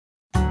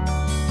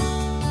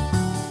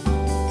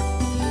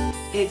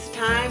It's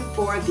time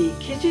for the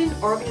kitchen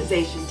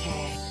organization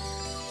tag.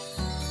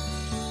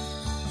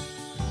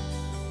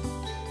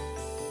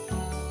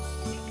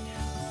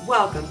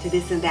 Welcome to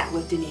This and That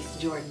with Denise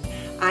Jordan.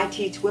 I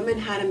teach women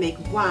how to make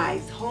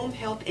wise home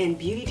health and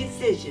beauty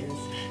decisions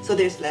so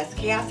there's less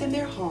chaos in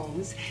their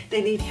homes,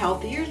 they lead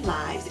healthier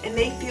lives, and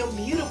they feel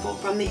beautiful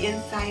from the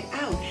inside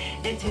out.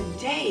 And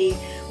today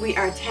we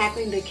are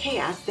tackling the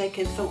chaos that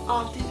can so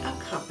often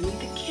accompany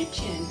the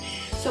kitchen.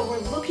 So we're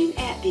looking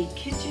at the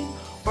kitchen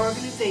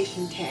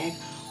organization tag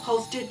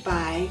hosted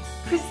by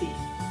Krssie.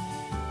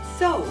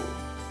 So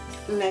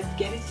let's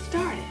get it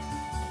started.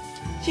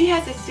 She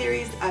has a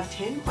series of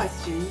 10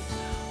 questions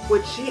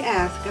which she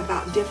asks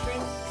about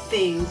different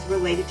things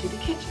related to the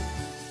kitchen.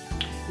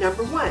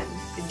 Number 1,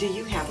 do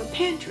you have a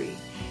pantry?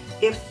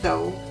 If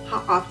so,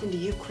 how often do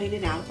you clean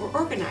it out or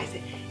organize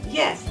it?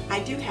 Yes, I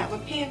do have a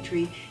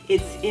pantry.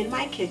 It's in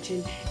my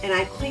kitchen and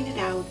I clean it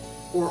out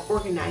or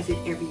organize it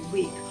every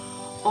week.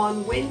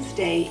 On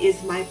Wednesday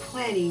is my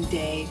planning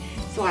day,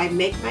 so I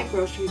make my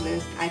grocery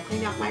list, I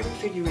clean out my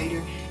refrigerator,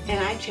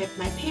 and I check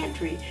my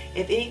pantry.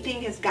 If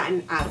anything has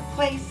gotten out of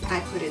place, I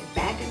put it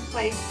back in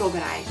place so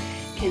that I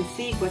can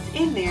see what's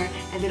in there,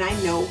 and then I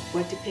know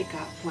what to pick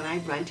up when I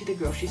run to the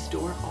grocery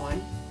store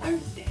on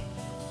Thursday.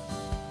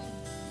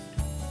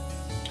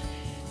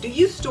 Do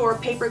you store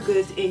paper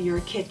goods in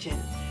your kitchen?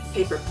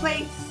 Paper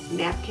plates,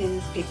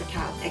 napkins, paper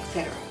towels,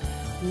 etc.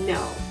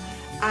 No.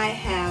 I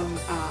have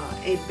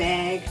a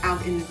bag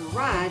out in the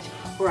garage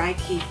where I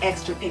keep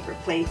extra paper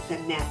plates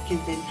and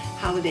napkins and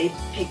holiday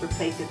paper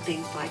plates and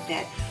things like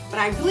that. But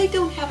I really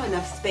don't have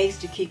enough space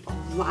to keep a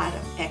lot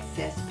of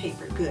excess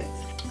paper goods.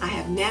 I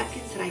have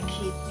napkins that I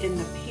keep in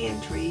the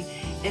pantry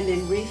and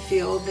then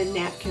refill the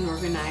napkin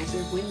organizer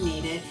when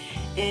needed.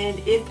 And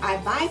if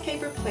I buy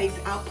paper plates,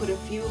 I'll put a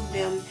few of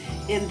them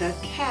in the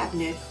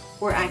cabinet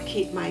where I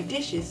keep my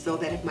dishes so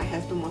that if my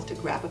husband wants to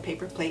grab a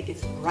paper plate,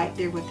 it's right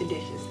there with the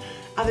dishes.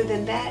 Other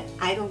than that,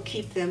 I don't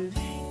keep them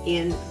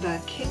in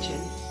the kitchen.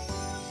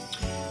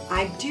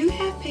 I do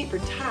have paper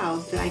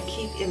towels that I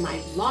keep in my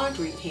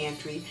laundry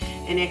pantry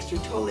and extra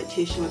toilet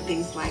tissue and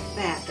things like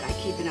that I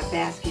keep in a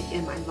basket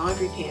in my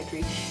laundry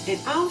pantry, and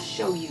I'll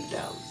show you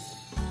those.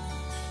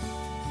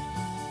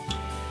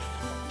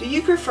 Do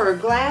you prefer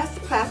glass,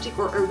 plastic,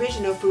 or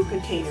original food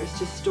containers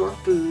to store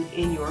food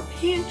in your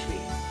pantry?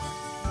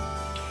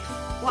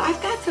 Well,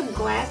 I've got some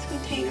glass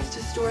containers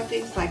to store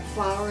things like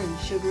flour and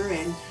sugar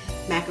and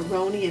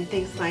macaroni and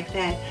things like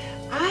that.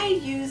 I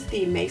use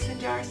the mason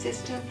jar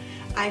system.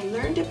 I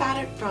learned about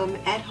it from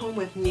At Home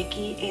with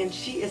Nikki, and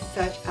she is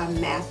such a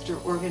master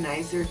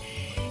organizer,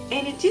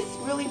 and it just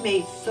really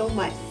made so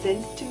much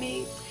sense to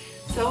me.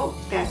 So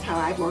that's how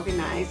I've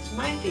organized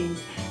my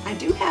things. I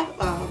do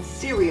have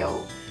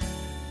cereal,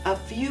 a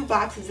few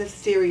boxes of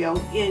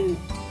cereal in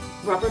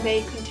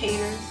Rubbermaid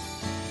containers,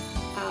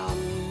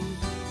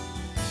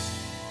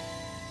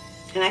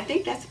 and I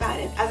think that's about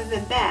it. Other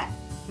than that,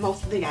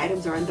 most of the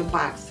items are in the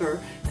box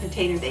or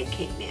container they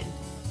came in.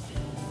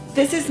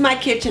 This is my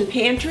kitchen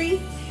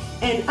pantry,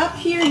 and up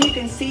here you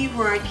can see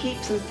where I keep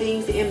some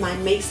things in my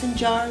mason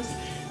jars.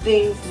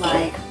 Things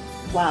like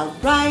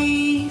wild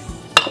rice,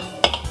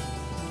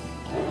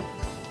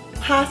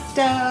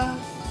 pasta,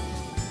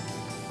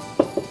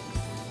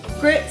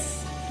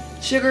 grits,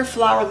 sugar,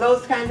 flour,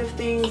 those kind of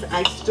things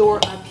I store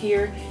up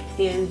here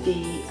in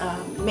the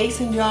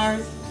mason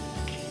jars.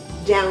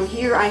 Down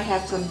here I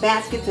have some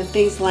baskets and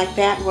things like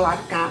that where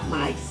I've got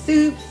my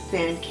soups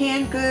and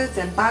canned goods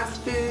and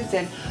boxed foods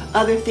and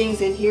other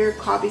things in here,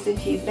 coffees and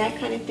teas, that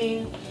kind of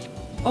thing.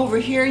 Over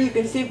here you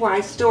can see where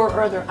I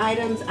store other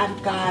items.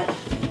 I've got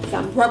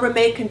some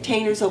Rubbermaid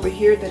containers over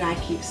here that I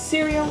keep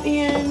cereal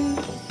in.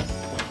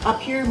 Up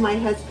here my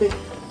husband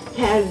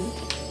has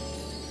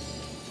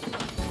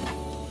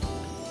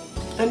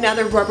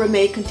another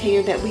Rubbermaid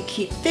container that we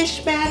keep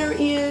fish batter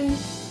in.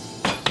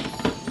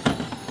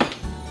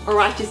 Or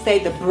I should say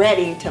the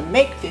breading to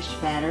make fish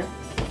batter.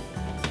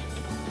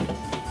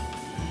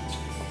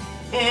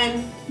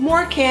 And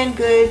more canned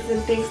goods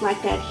and things like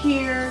that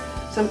here.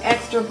 Some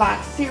extra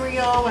boxed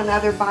cereal and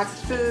other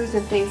boxed foods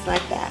and things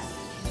like that.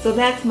 So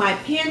that's my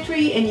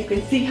pantry, and you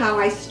can see how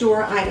I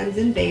store items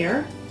in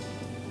there.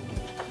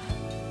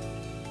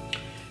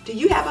 Do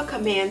you have a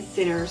command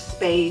center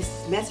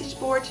space, message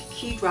board,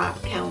 key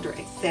drop, calendar,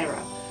 etc.?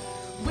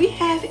 We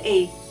have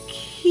a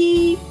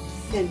key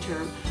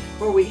center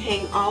where we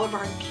hang all of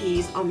our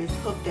keys on this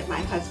hook that my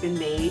husband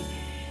made,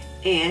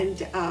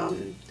 and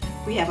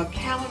we have a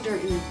calendar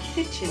in the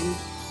kitchen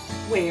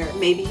where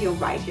maybe he'll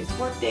write his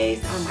work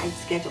days. I might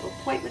schedule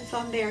appointments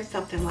on there,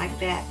 something like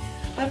that.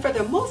 But for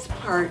the most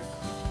part,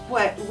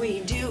 what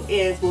we do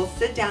is we'll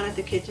sit down at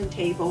the kitchen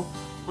table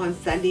on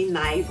Sunday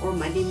night or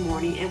Monday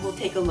morning, and we'll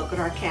take a look at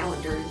our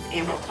calendars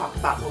and we'll talk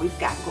about what we've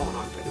got going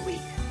on for the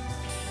week.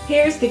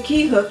 Here's the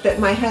key hook that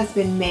my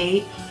husband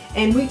made,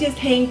 and we just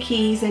hang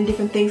keys and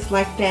different things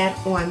like that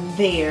on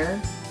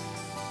there.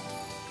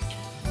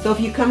 So if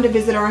you come to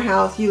visit our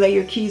house, you lay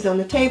your keys on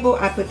the table,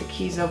 I put the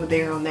keys over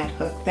there on that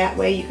hook. That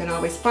way you can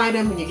always find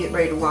them when you get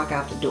ready to walk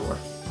out the door.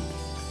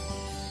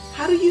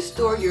 How do you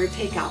store your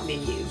takeout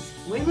menus?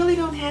 We really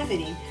don't have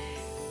any.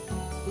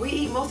 We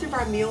eat most of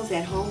our meals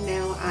at home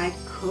now. I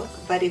cook,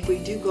 but if we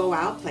do go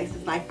out,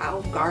 places like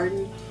Olive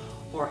Garden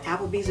or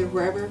Applebee's or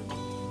wherever,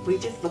 we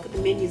just look at the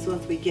menus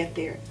once we get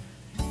there.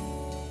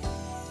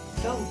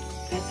 So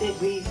that's it.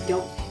 We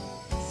don't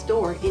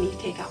store any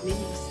takeout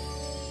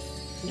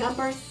menus.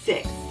 Number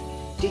 6,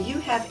 do you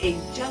have a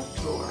junk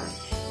drawer?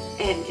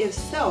 And if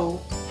so,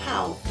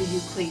 how do you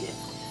clean it?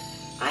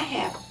 I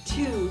have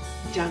 2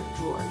 junk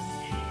drawers.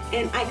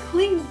 And I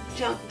cleaned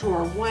junk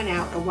drawer 1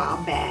 out a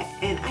while back,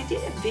 and I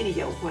did a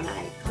video when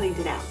I cleaned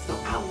it out, so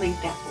I'll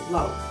link that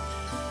below.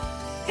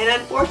 And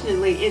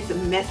unfortunately, it's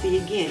messy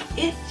again.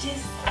 It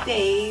just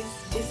stays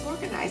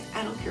disorganized.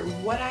 I don't care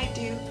what I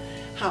do,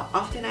 how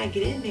often I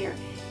get in there,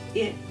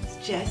 it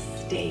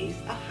just stays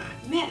a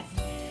hot mess.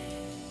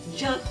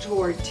 Junk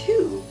drawer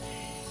 2,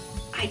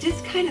 I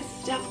just kind of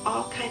stuff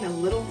all kind of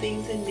little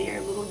things in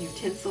there, little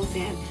utensils,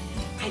 and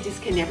I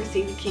just can never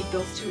seem to keep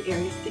those 2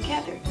 areas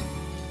together.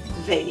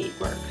 They need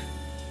work.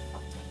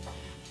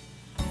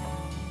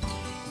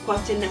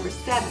 Question number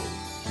 7.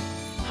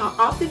 How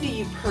often do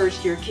you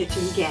purge your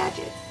kitchen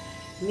gadgets?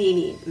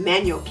 Meaning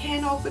manual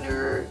can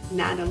opener,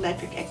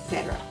 non-electric,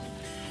 etc.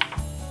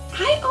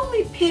 I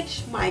only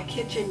pitch my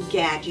kitchen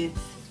gadgets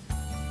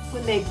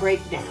when they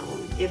break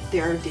down. If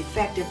they're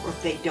defective or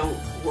if they don't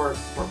work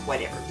for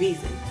whatever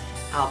reason,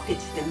 I'll pitch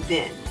them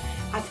then.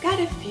 I've got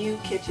a few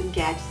kitchen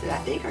gadgets that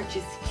I think are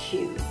just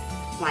cute,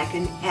 like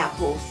an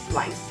apple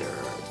slicer,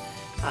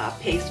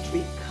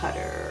 pastry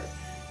cutter,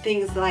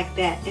 things like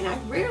that, and I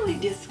rarely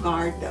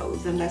discard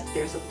those unless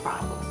there's a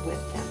problem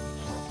with them.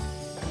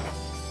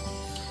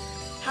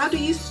 How do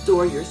you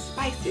store your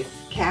spices?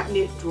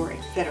 Cabinet, drawer,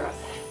 etc.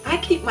 I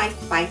keep my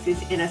spices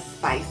in a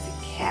spice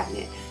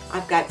cabinet.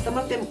 I've got some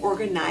of them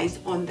organized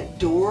on the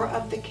door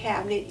of the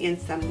cabinet in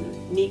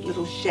some neat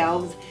little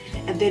shelves,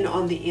 and then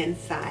on the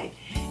inside,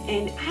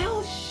 and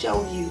I'll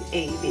show you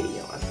a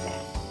video of that.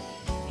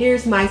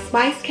 Here's my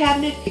spice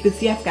cabinet. You can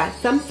see I've got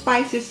some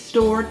spices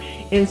stored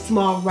in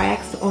small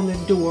racks on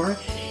the door.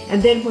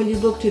 And then when you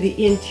look to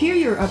the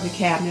interior of the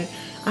cabinet,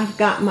 I've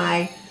got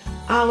my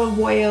olive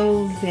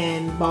oils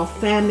and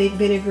balsamic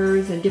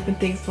vinegars and different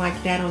things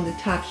like that on the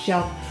top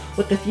shelf,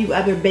 with a few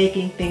other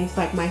baking things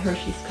like my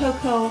Hershey's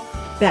cocoa.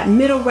 That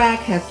middle rack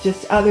has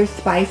just other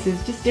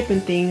spices, just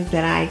different things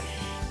that I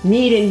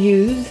need and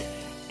use.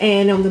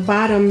 And on the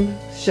bottom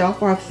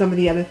shelf are some of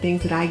the other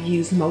things that I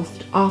use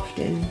most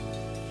often.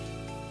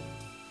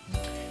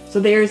 So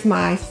there's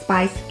my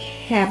spice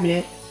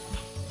cabinet.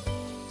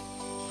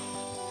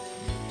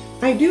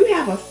 I do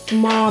have a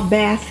small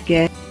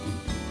basket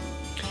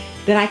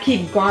that I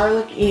keep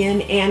garlic in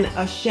and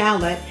a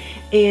shallot,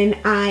 and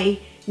I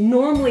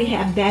normally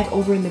have that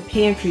over in the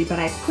pantry, but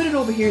I put it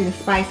over here in the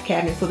spice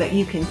cabinet so that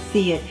you can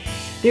see it.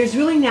 There's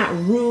really not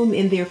room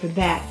in there for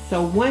that,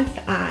 so once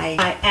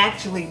I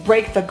actually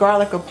break the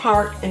garlic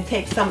apart and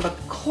take some of the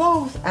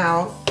cloves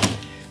out,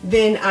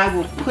 then I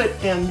will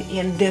put them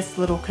in this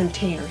little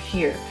container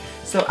here.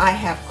 So I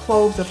have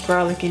cloves of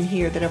garlic in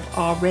here that have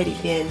already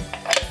been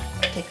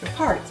taken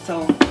apart.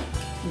 So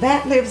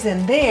that lives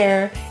in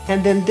there,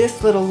 and then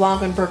this little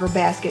Longenberger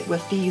basket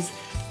with these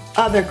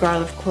other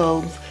garlic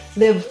cloves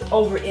lives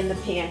over in the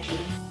pantry.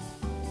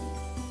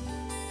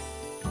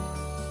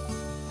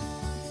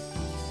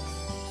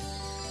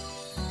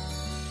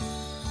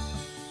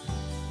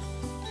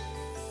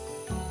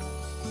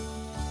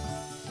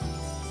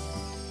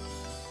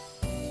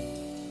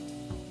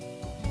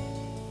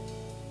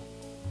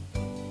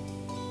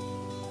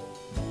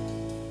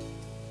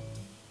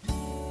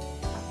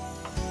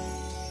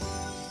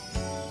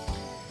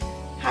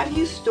 How do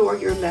you store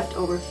your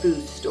leftover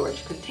food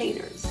storage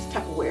containers?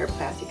 Tupperware,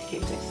 plastic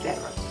containers,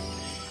 etc.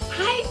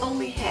 I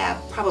only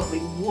have probably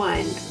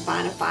 1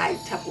 bona fide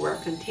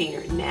Tupperware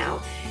container now,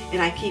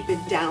 and I keep it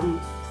down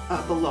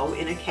below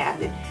in a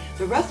cabinet.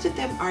 The rest of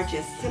them are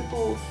just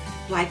simple,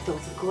 like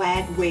those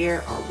Gladware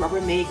or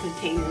Rubbermaid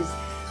containers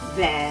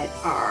that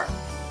are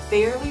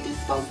fairly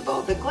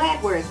disposable. The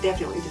Gladware is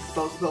definitely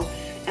disposable,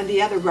 and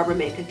the other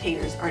Rubbermaid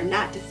containers are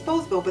not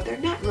disposable, but they're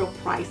not real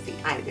pricey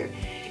either.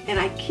 And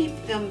I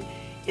keep them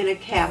in a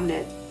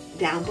cabinet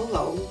down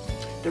below.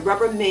 The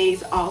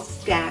Rubbermaids all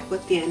stacked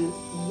within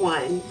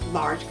 1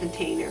 large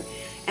container,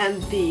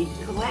 and the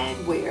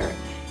Gladware,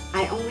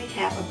 I only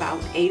have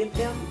about 8 of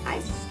them. I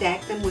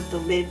stack them with the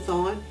lids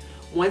on.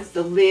 Once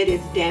the lid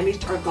is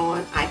damaged or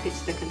gone, I pitch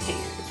the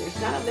container. If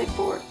there's not a lid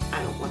for it,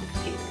 I don't want the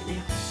container in the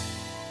house.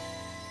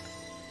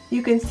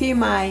 You can see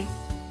my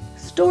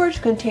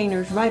storage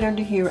containers right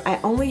under here.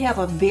 I only have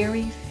a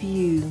very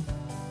few.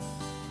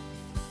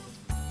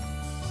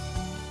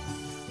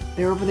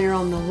 They're over there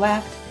on the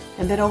left,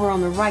 and then over on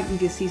the right you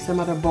can see some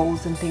other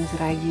bowls and things that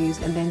I use.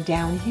 And then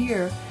down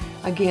here,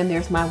 again,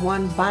 there's my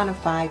 1 bona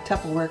fide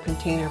Tupperware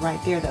container right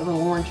there, that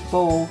little orange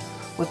bowl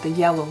with the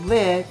yellow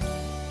lid.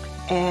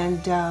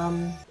 And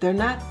they're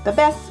not the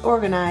best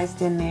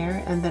organized in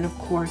there. And then of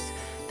course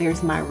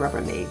there's my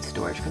Rubbermaid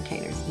storage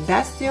containers.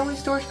 That's the only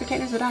storage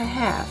containers that I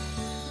have.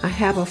 I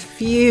have a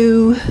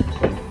few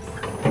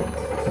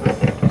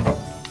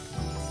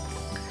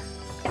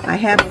I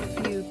have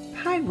a few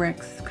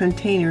Pyrex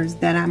containers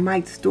that I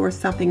might store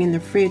something in the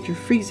fridge or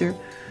freezer,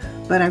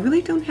 but I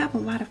really don't have a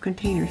lot of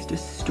containers to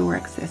store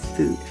excess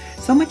food.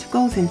 So much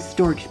goes in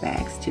storage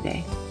bags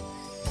today.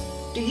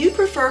 Do you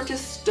prefer to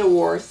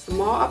store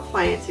small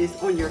appliances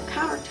on your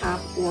countertop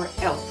or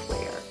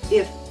elsewhere?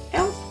 If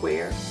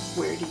elsewhere,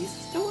 where do you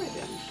store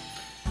them?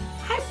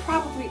 I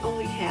probably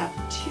only have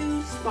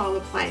 2 small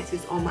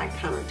appliances on my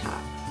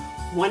countertop.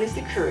 One is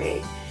the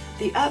Krssie,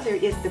 the other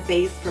is the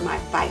base for my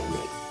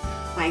Vitamix.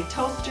 My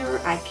toaster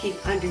I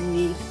keep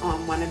underneath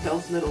on one of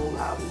those little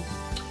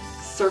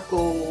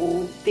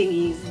circle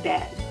thingies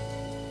that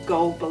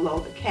go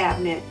below the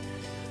cabinet.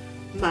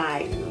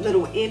 My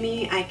little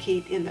Emmy I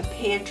keep in the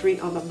pantry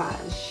on the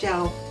bottom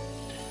shelf.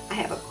 I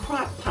have a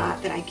crock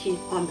pot that I keep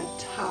on the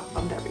top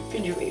of the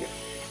refrigerator.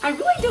 I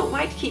really don't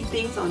like to keep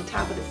things on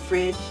top of the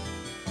fridge,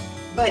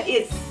 but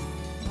it's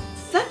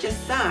such a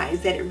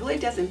size that it really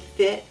doesn't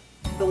fit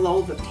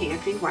below the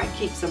pantry where I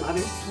keep some other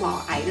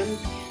small items,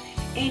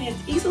 and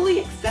it's easily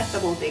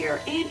accessible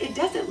there and it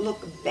doesn't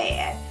look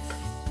bad.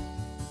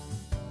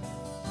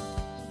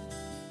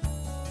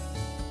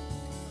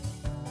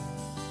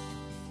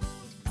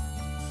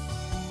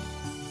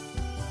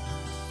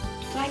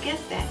 So I guess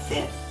that's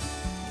it.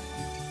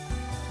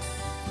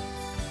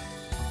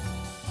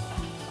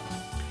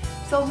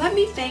 So let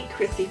me thank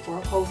Krssie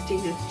for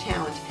hosting this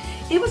challenge.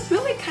 It was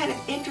really kind of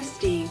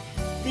interesting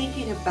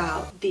thinking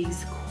about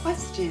these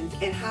questions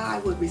and how I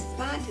would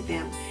respond to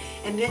them,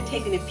 and then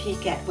taking a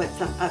peek at what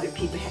some other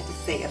people had to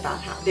say about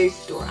how they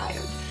store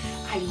items.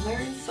 I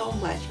learned so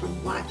much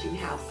from watching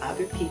how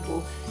other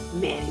people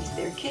manage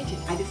their kitchen.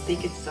 I just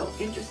think it's so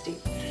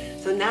interesting.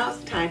 So now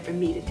it's time for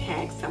me to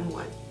tag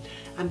someone.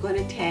 I'm going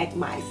to tag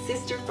my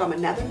sister from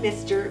another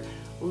Mr.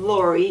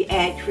 Lori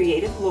at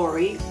Creative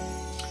Lori,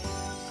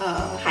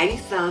 Heidi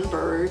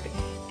Sundberg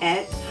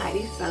at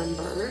Heidi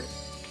Sundberg.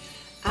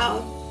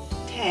 I'll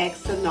tag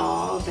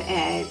Sanov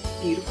at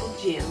Beautiful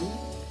Jim,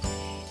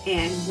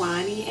 and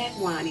Wani at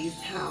Wani's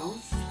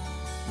house,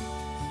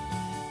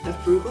 the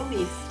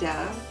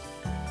Frugalista,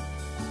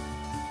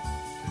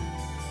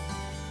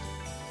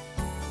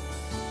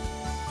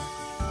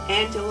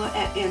 Angela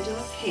at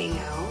Angela's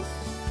Hangout,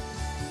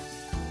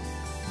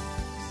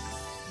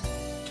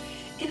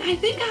 and I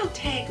think I'll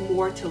tag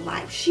More to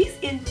Life. She's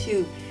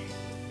into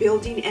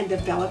building and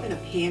developing a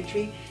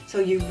pantry, so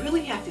you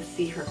really have to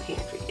see her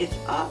pantry. It's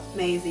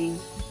amazing.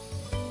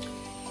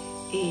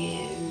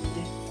 And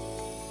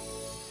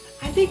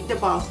I think the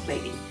Boss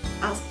Lady.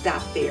 I'll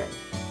stop there.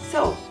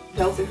 So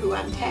those are who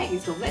I'm tagging.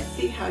 So let's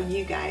see how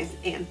you guys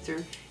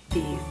answer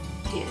these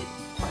 10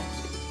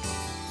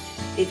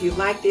 questions. If you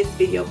like this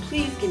video,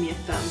 please give me a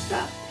thumbs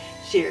up.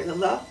 Share the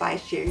love by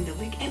sharing the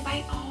link, and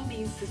by all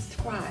means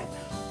subscribe.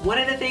 One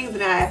of the things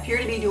that I appear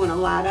to be doing a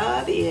lot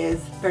of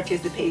is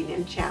participating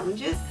in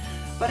challenges,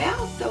 but I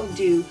also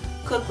do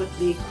cook with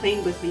me,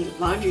 clean with me,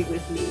 laundry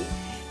with me,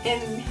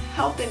 and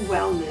health and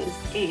wellness,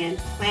 and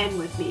plan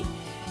with me.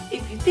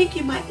 If you think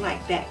you might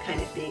like that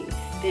kind of thing,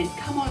 then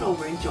come on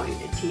over and join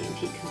the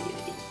TNT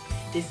community.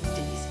 This is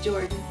Denise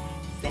Jordan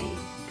saying